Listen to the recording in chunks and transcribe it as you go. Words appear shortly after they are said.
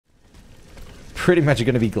pretty much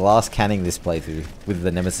going to be glass canning this playthrough with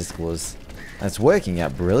the Nemesis claws. And it's working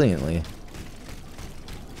out brilliantly.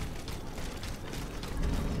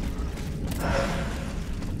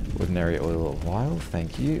 Ordinary oil of vial,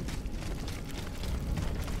 thank you.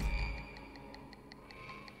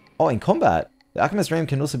 Oh, in combat. The Alchemist's Ram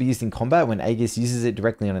can also be used in combat. When Aegis uses it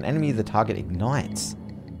directly on an enemy, the target ignites.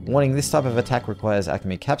 Warning, this type of attack requires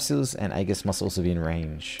alchemy capsules, and Aegis must also be in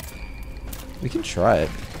range. We can try it.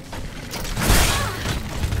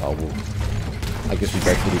 Oh, well. I guess we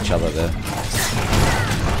both hit each other there.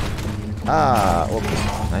 Ah, okay.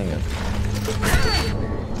 Hang on.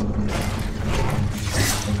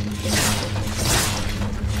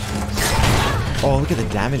 Oh, look at the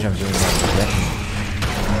damage I'm doing on the weapon.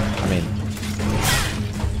 I mean,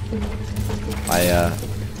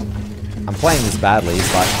 I'm playing this badly,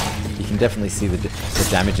 but you can definitely see the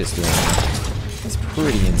damage it's doing. It's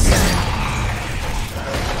pretty insane.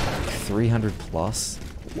 300 plus?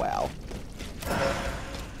 Wow.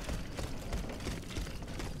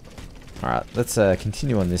 Alright, let's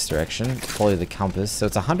continue on this direction. Follow the compass. So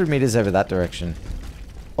it's 100 meters over that direction.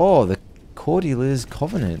 Oh, the CORDELIERS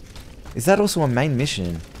Covenant. Is that also a main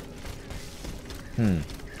mission?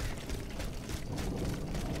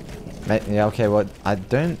 Yeah, okay, well, I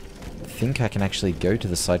don't think I can actually go to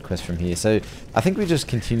the side quest from here. So I think we just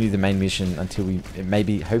continue the main mission until it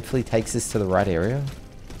maybe hopefully takes us to the right area.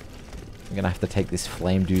 I'm gonna have to take this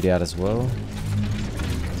flame dude out as well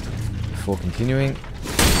before continuing.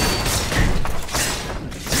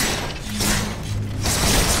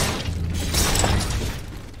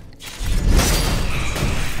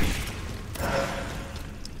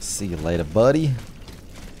 See you later, buddy.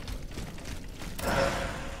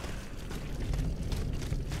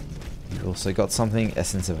 We've also got something,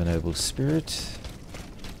 Essence of a Noble Spirit.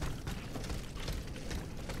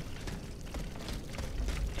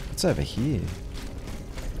 What's over here?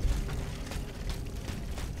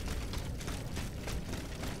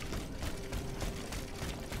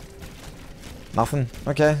 Nothing?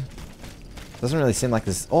 Okay. Doesn't really seem like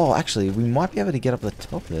this. Oh, actually, we might be able to get up the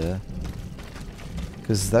top there.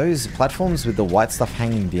 Because those platforms with the white stuff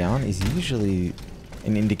hanging down is usually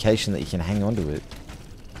an indication that you can hang on to it.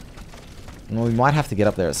 Well, we might have to get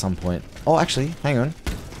up there at some point. Oh, actually, hang on.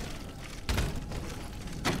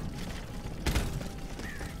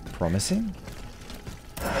 Promising.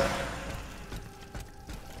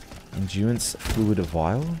 Endurance fluid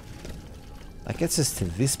vial. That gets us to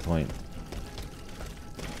this point.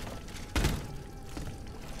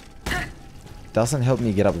 Doesn't help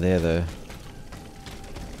me get up there though.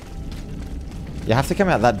 You have to come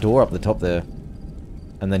out that door up the top there.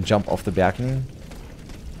 And then jump off the balcony.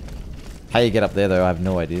 How you get up there though, I have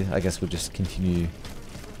no idea. I guess we'll just continue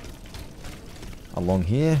along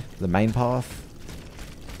here, the main path.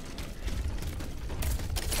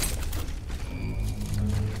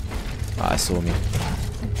 Ah, saw me.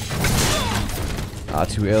 Ah,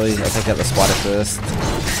 too early. I'll take out the spider first.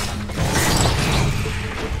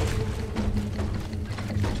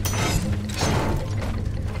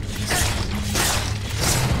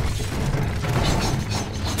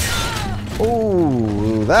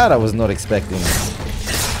 Oh, that I was not expecting.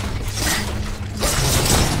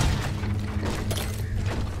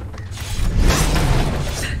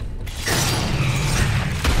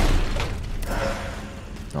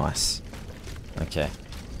 Nice. Okay.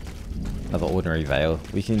 Another ordinary veil.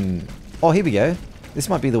 We can... Oh, here we go. This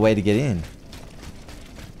might be the way to get in.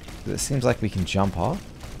 It seems like we can jump up.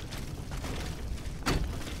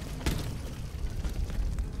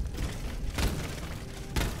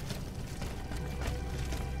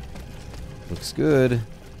 Looks good.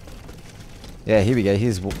 Yeah, here we go.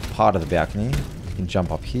 Here's part of the balcony. We can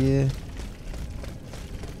jump up here.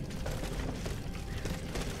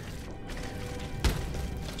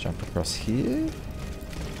 Jump across here.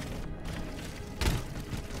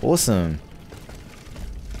 Awesome.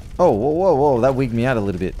 Oh, whoa, whoa, whoa. That wigged me out a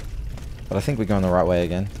little bit. But I think we're going the right way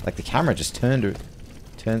again. Like the camera just turned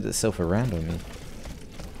itself around on me.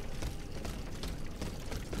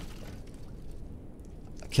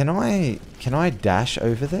 Can I dash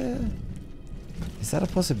over there? Is that a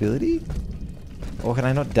possibility? Or can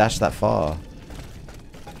I not dash that far?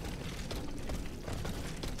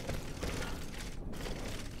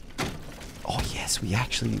 Oh yes, we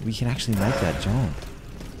can actually make that jump.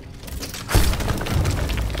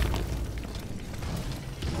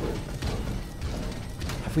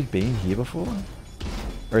 Have we been here before?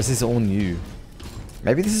 Or is this all new?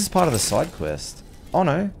 Maybe this is part of the side quest. Oh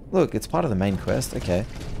no, look, it's part of the main quest. Okay.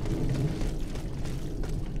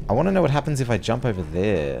 I want to know what happens if I jump over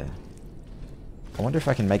there. I wonder if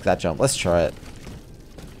I can make that jump. Let's try it.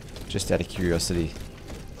 Just out of curiosity.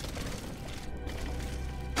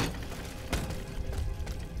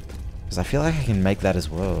 Because I feel like I can make that as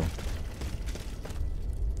well.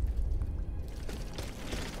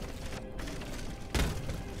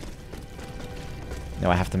 Now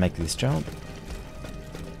I have to make this jump.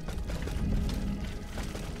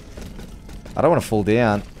 I don't want to fall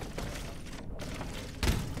down.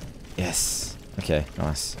 Yes. Okay,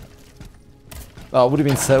 nice. Oh, it would have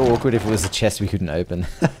been so awkward if it was a chest we couldn't open.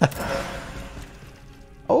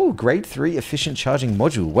 Oh, grade 3 efficient charging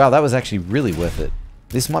module. Wow, that was actually really worth it.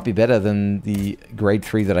 This might be better than the grade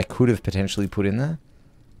 3 that I could have potentially put in there.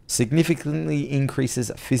 Significantly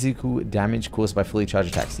increases physical damage caused by fully charged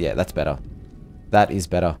attacks. Yeah, that's better. That is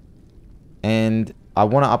better. And I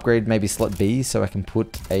want to upgrade maybe slot B so I can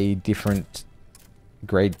put a different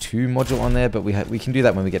grade 2 module on there, but we can do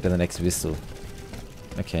that when we get to the next Vistal.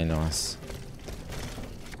 Okay, nice.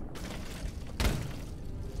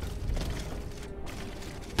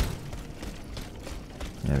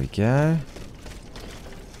 There we go.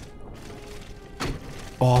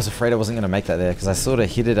 Oh, I was afraid I wasn't going to make that there because I sort of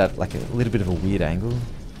hit it at like a little bit of a weird angle.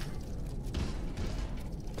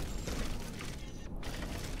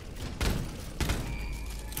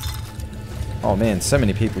 Oh man, so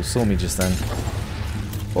many people saw me just then.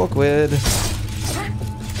 Awkward.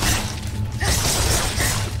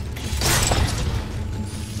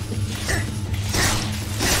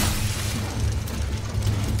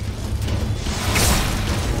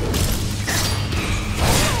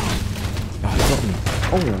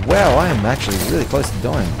 Oh wow, I am actually really close to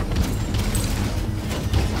dying.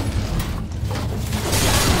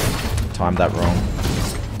 Timed that wrong.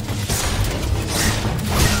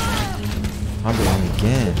 Timed it wrong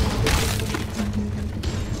again.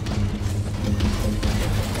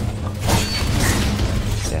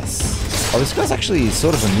 Yes. Oh, this guy's actually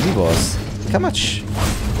sort of a mini boss. Look how much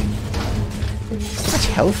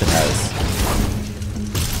health it has.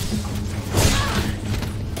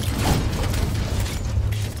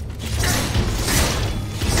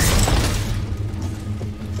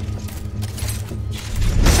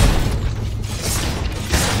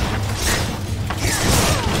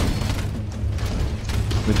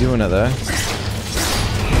 We're doing it though.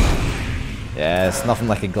 Yeah, it's nothing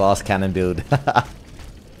like a glass cannon build.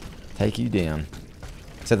 Take you down.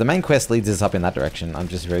 So the main quest leads us up in that direction. I'm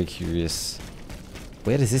just very curious.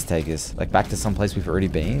 Where does this take us? Like back to some place we've already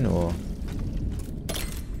been, or?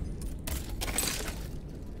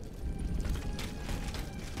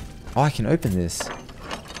 Oh, I can open this.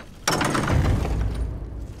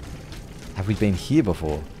 Have we been here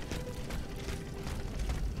before?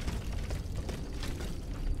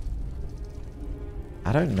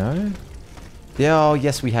 I don't know. Yeah, oh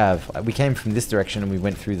yes we have. We came from this direction and we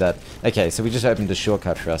went through that. Okay, so we just opened a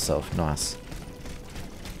shortcut for ourselves. Nice.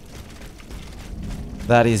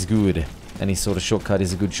 That is good. Any sort of shortcut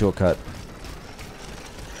is a good shortcut.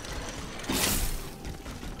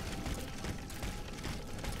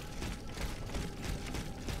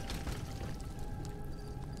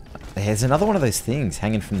 There's another one of those things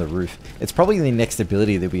hanging from the roof. It's probably the next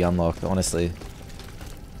ability that we unlock, honestly.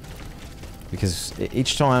 Because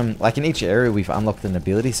each time, like in each area, we've unlocked an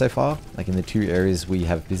ability so far. Like in the 2 areas we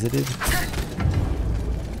have visited.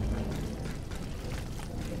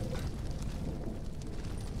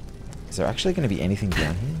 Is there actually going to be anything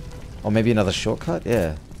down here? Or maybe another shortcut?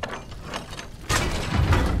 Yeah.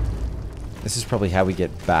 This is probably how we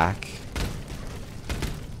get back.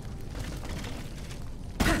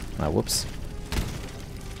 Oh, whoops.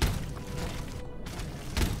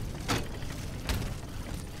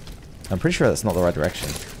 I'm pretty sure that's not the right direction.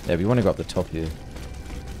 Yeah, we want to go up the top here.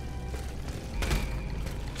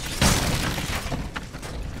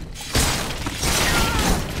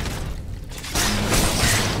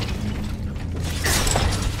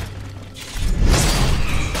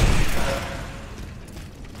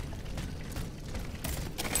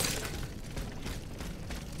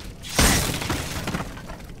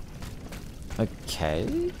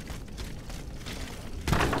 Okay.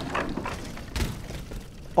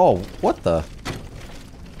 Oh, what the?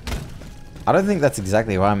 I don't think that's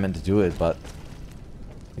exactly how I meant to do it, but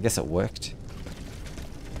I guess it worked.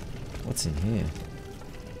 What's in here?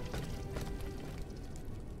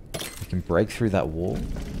 We can break through that wall.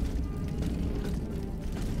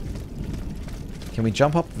 Can we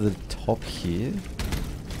jump up to the top here?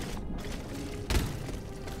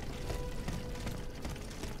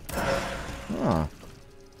 Ah.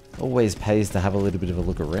 Always pays to have a little bit of a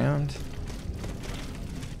look around.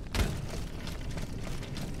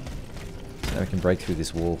 So now we can break through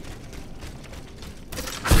this wall.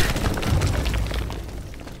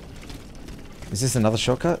 Is this another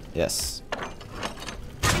shortcut? Yes.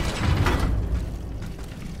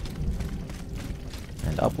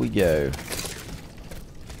 And up we go.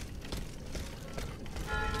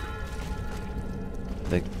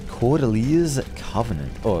 The CORDELIERS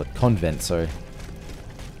Covenant. Or Convent, sorry.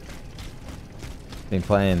 Been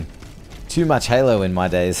playing too much Halo in my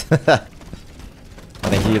days. When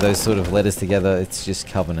I hear those sort of letters together, it's just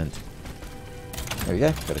Covenant. There we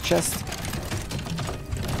go, got a chest.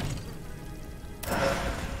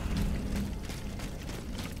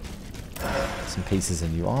 Some pieces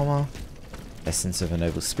of new armor. Essence of a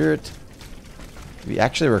noble spirit. We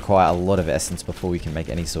actually require a lot of essence before we can make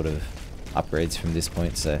any sort of upgrades from this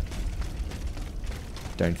point, so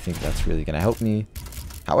don't think that's really going to help me.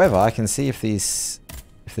 However, I can see if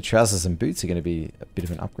the trousers and boots are going to be a bit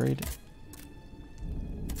of an upgrade.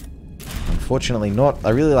 Unfortunately not.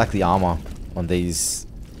 I really like the armor on these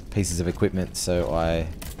pieces of equipment, so I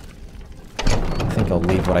think I'll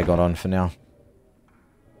leave what I got on for now.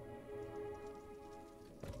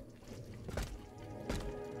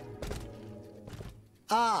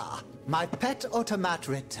 Ah, my pet automat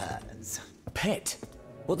returns. Pet?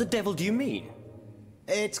 What the devil do you mean?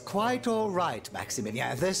 It's quite all right,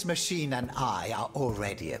 Maximilien. This machine and I are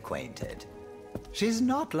already acquainted. She's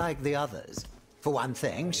not like the others. For one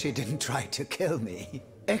thing, she didn't try to kill me.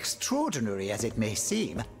 Extraordinary as it may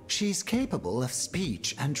seem, she's capable of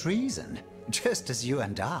speech and reason, just as you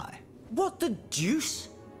and I. What the deuce?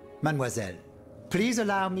 Mademoiselle, please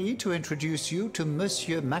allow me to introduce you to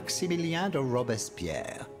Monsieur Maximilien de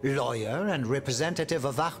Robespierre, lawyer and representative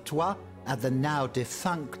of Artois at the now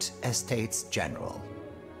defunct Estates General.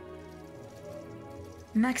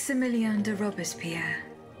 Maximilien de Robespierre.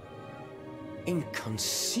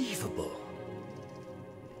 Inconceivable.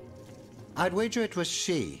 I'd wager it was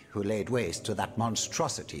she who laid waste to that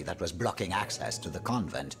monstrosity that was blocking access to the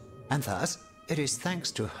convent, and thus it is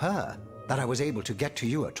thanks to her that I was able to get to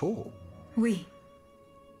you at all. Oui.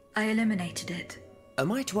 I eliminated it.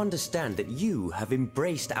 Am I to understand that you have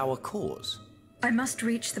embraced our cause? I must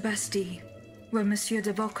reach the Bastille, where Monsieur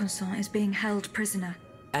de Vaucanson is being held prisoner.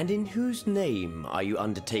 And in whose name are you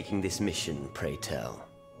undertaking this mission, pray tell?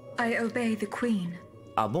 I obey the Queen.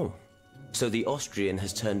 Ah bon? So the Austrian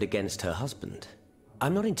has turned against her husband.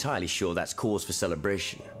 I'm not entirely sure that's cause for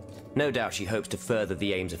celebration. No doubt she hopes to further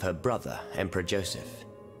the aims of her brother, Emperor Joseph.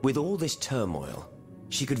 With all this turmoil,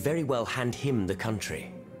 she could very well hand him the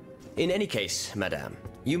country. In any case, madame,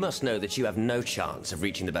 you must know that you have no chance of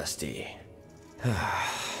reaching the Bastille.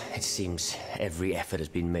 It seems every effort has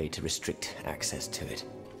been made to restrict access to it.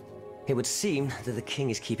 It would seem that the king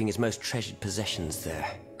is keeping his most treasured possessions there.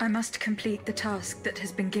 I must complete the task that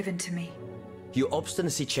has been given to me. Your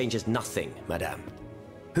obstinacy changes nothing, madame.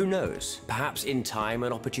 Who knows, perhaps in time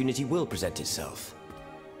an opportunity will present itself.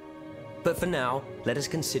 But for now, let us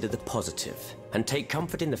consider the positive, and take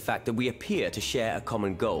comfort in the fact that we appear to share a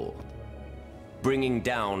common goal. Bringing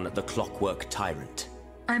down the clockwork tyrant.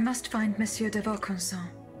 I must find Monsieur de Vaucanson.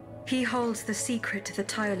 He holds the secret to the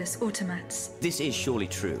tireless automats. This is surely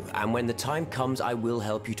true, and when the time comes I will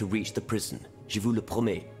help you to reach the prison. Je vous le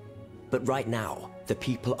promets. But right now, the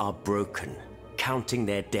people are broken, counting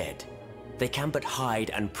their dead. They can but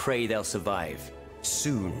hide and pray they'll survive.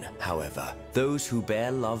 Soon, however, those who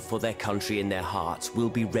bear love for their country in their hearts will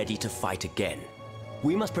be ready to fight again.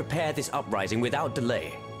 We must prepare this uprising without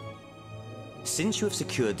delay. Since you have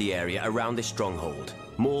secured the area around this stronghold,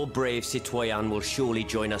 more brave citoyens will surely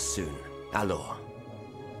join us soon. Alors,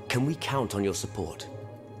 can we count on your support?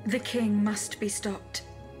 The king must be stopped.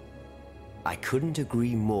 I couldn't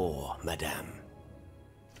agree more, madame.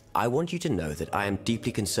 I want you to know that I am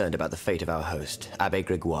deeply concerned about the fate of our host, Abbé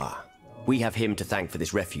Grégoire. We have him to thank for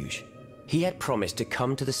this refuge. He had promised to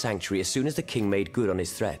come to the sanctuary as soon as the king made good on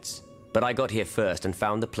his threats. But I got here first and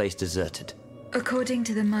found the place deserted. According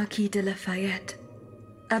to the Marquis de Lafayette,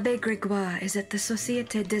 Abbé Grégoire is at the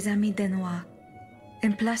Société des Amis des Noirs,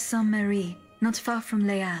 in Place Saint-Marie, not far from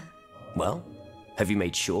Les Halles. Well, have you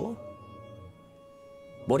made sure?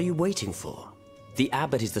 What are you waiting for? The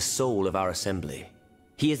abbot is the soul of our assembly.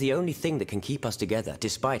 He is the only thing that can keep us together,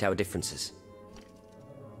 despite our differences.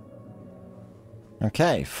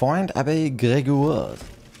 Okay, find Abbé Grégoire.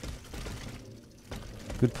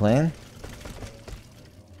 Good plan.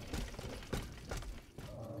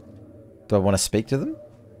 Do I want to speak to them?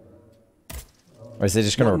 Or is they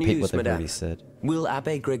just going to repeat what they've already said? Will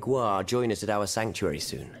Abbé Grégoire join us at our sanctuary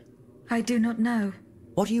soon? I do not know.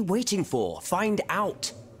 What are you waiting for? Find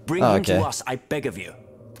out! Bring him to us, I beg of you.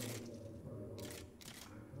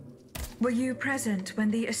 Were you present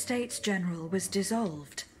when the Estates General was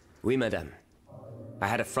dissolved? Oui, madame. I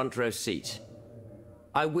had a front row seat.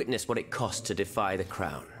 I witnessed what it cost to defy the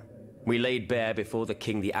crown. We laid bare before the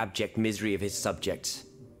king the abject misery of his subjects.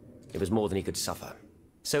 It was more than he could suffer.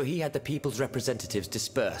 So he had the people's representatives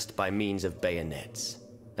dispersed by means of bayonets.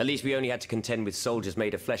 At least we only had to contend with soldiers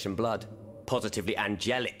made of flesh and blood. Positively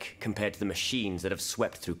angelic compared to the machines that have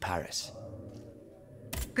swept through Paris.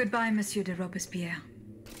 Goodbye, Monsieur de Robespierre.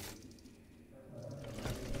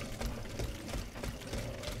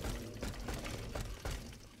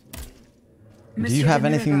 Do you have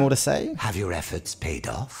anything more to say? Have your efforts paid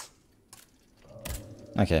off?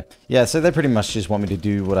 Okay. Yeah, so they pretty much just want me to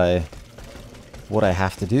do what I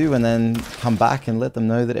have to do and then come back and let them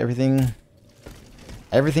know that everything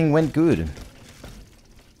went good.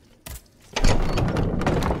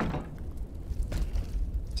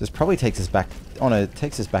 So this probably takes us back. Oh no, it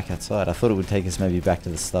takes us back outside. I thought it would take us maybe back to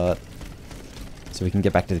the start. So we can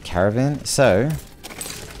get back to the caravan. So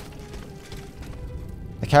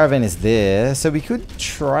the caravan is there. So we could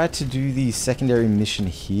try to do the secondary mission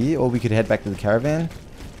here, or we could head back to the caravan.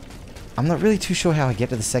 I'm not really too sure how I get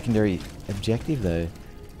to the secondary objective though.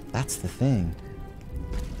 That's the thing.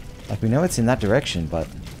 Like, we know it's in that direction, but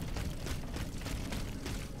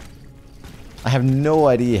I have no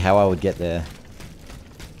idea how I would get there.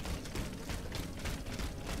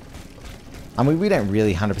 I mean, we don't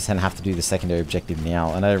really 100% have to do the secondary objective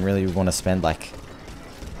now, and I don't really want to spend like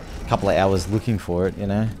a couple of hours looking for it, you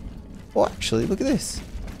know? Oh, actually, look at this.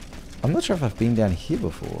 I'm not sure if I've been down here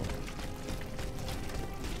before.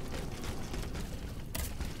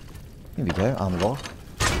 Here we go, unlock.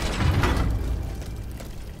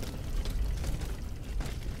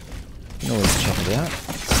 You can always check it out.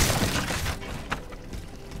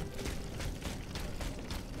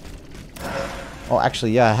 Oh,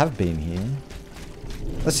 actually, yeah, I have been here.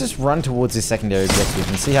 Let's just run towards this secondary objective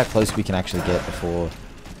and see how close we can actually get before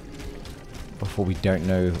we don't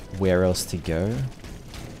know where else to go.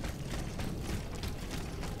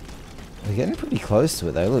 We're getting pretty close to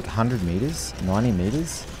it though. Look, 100 meters, 90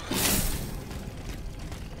 meters.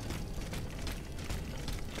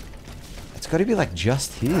 It's got to be like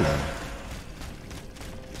just here.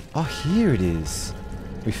 Oh, here it is.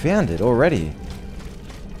 We found it already.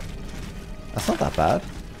 That's not that bad.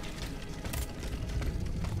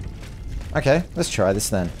 Okay, let's try this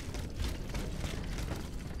then.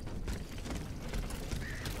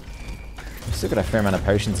 We've still got a fair amount of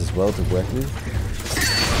potions as well to work with.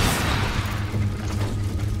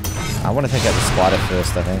 I want to take out the spider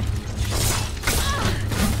first, I think.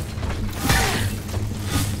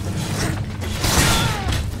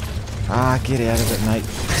 Ah, get out of it, mate.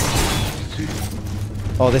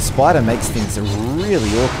 Oh, this spider makes things really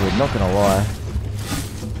awkward, not gonna lie.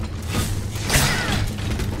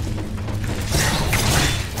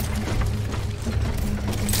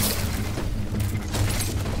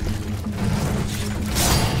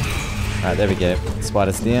 Alright, there we go.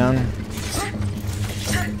 Spider's down.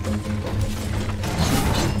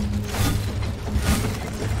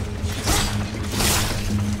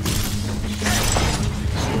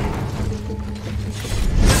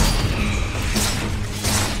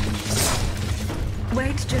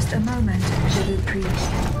 Wait just a moment, je vous prie.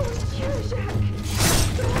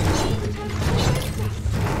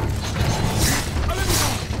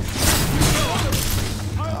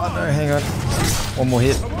 Oh no, hang on. One more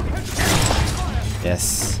hit.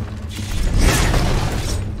 Yes.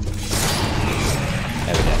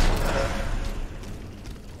 There we go.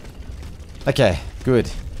 Okay,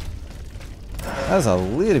 good. That was a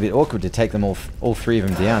little bit awkward to take them all three of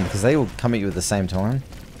them down because they all come at you at the same time.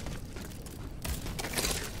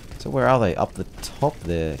 So where are they? Up the top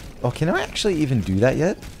there. Oh, can I actually even do that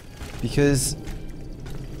yet? Because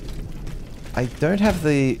I don't have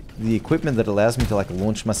the equipment that allows me to like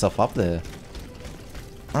launch myself up there.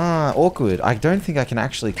 Ah, awkward. I don't think I can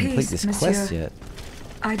actually complete this quest yet.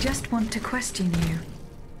 I just want to question you.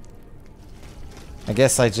 I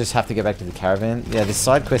guess I just have to go back to the caravan. Yeah, this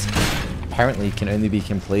side quest apparently can only be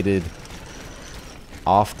completed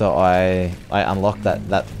after I unlock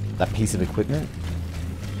that piece of equipment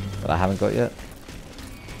that I haven't got yet.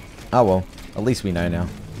 Oh well, at least we know now.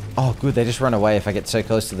 Oh good, they just run away if I get so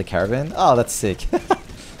close to the caravan. Oh, that's sick.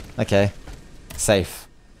 Okay, safe.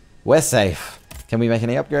 We're safe. Can we make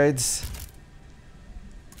any upgrades?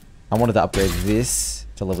 I wanted to upgrade this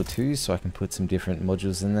to level 2 so I can put some different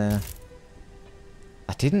modules in there.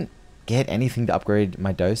 I didn't get anything to upgrade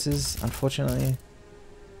my doses, unfortunately.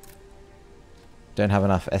 Don't have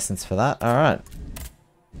enough essence for that. Alright.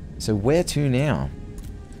 So where to now?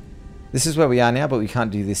 This is where we are now, but we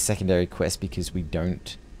can't do this secondary quest because we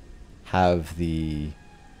don't have the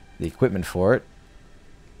equipment for it.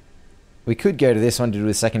 We could go to this one to do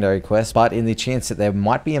a secondary quest, but in the chance that there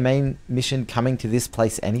might be a main mission coming to this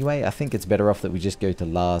place anyway, I think it's better off that we just go to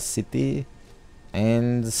La Cité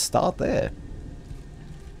and start there.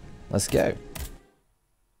 Let's go.